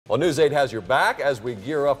Well, News 8 has your back as we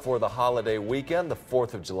gear up for the holiday weekend. The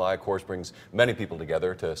 4th of July, of course, brings many people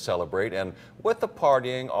together to celebrate, and with the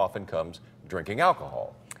partying often comes drinking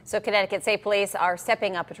alcohol. So Connecticut State Police are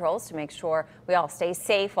stepping up patrols to make sure we all stay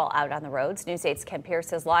safe while out on the roads. News 8's Ken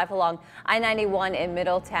Pierce is live along I-91 in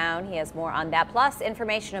Middletown. He has more on that, plus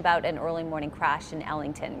information about an early morning crash in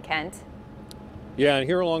Ellington. Kent? Yeah, and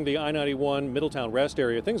here along the I-91 Middletown rest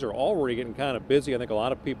area, things are already getting kind of busy. I think a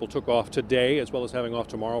lot of people took off today as well as having off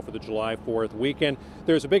tomorrow for the July 4th weekend.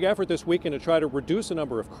 There's a big effort this weekend to try to reduce the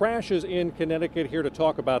number of crashes in Connecticut. Here to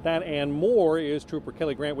talk about that and more is Trooper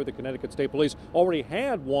Kelly Grant with the Connecticut State Police. Already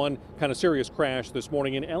had one kind of serious crash this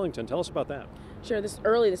morning in Ellington. Tell us about that. Sure.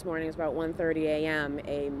 Early this morning, it's about 1:30 a.m.,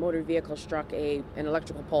 a motor vehicle struck an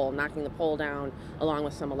electrical pole, knocking the pole down along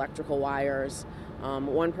with some electrical wires.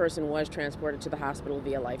 One person was transported to the hospital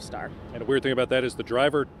via LifeStar. And the weird thing about that is the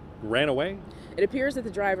driver ran away? It appears that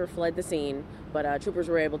the driver fled the scene, but troopers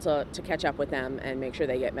were able to catch up with them and make sure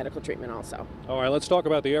they get medical treatment also. All right, let's talk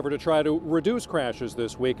about the effort to try to reduce crashes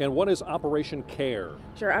this weekend. What is Operation CARE?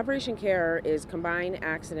 Sure. Operation CARE is combined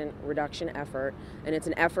accident reduction effort, and it's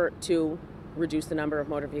an effort to reduce the number of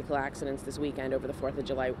motor vehicle accidents this weekend over the 4th of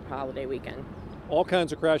July holiday weekend. All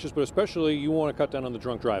kinds of crashes, but especially you want to cut down on the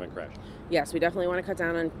drunk driving crash. Yes, we definitely want to cut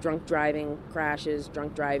down on drunk driving crashes,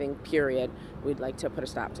 drunk driving, period. We'd like to put a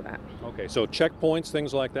stop to that. Okay, so checkpoints,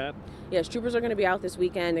 things like that? Yes, troopers are going to be out this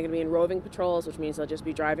weekend. They're going to be in roving patrols, which means they'll just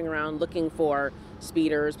be driving around looking for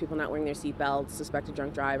speeders, people not wearing their seatbelts, suspected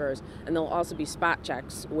drunk drivers. And there'll also be spot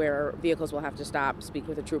checks where vehicles will have to stop, speak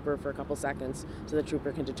with a trooper for a couple seconds so the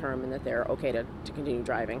trooper can determine that they're okay to continue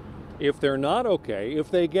driving. If they're not okay, if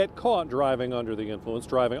they get caught driving under the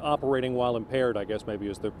influence, operating while impaired, I guess maybe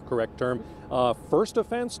is the correct term, first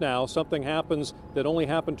offense now, something happens that only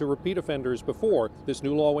happened to repeat offenders before. This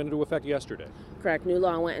new law went into effect yesterday. Correct. New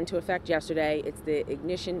law went into effect yesterday. It's the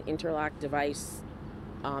ignition interlock device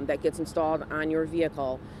that gets installed on your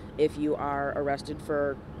vehicle if you are arrested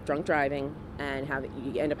for drunk driving and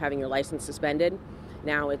you end up having your license suspended.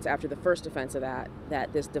 Now it's after the first offense of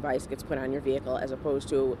that this device gets put on your vehicle, as opposed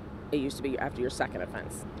to it used to be after your second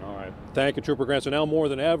offense. All right. Thank you, Trooper Grant. So now more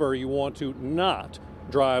than ever, you want to not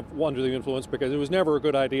drive under the influence, because it was never a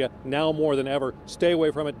good idea. Now more than ever, stay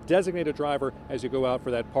away from it. Designate a driver as you go out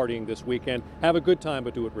for that partying this weekend. Have a good time,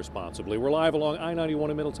 but do it responsibly. We're live along I-91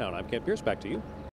 in Middletown. I'm Ken Pierce. Back to you.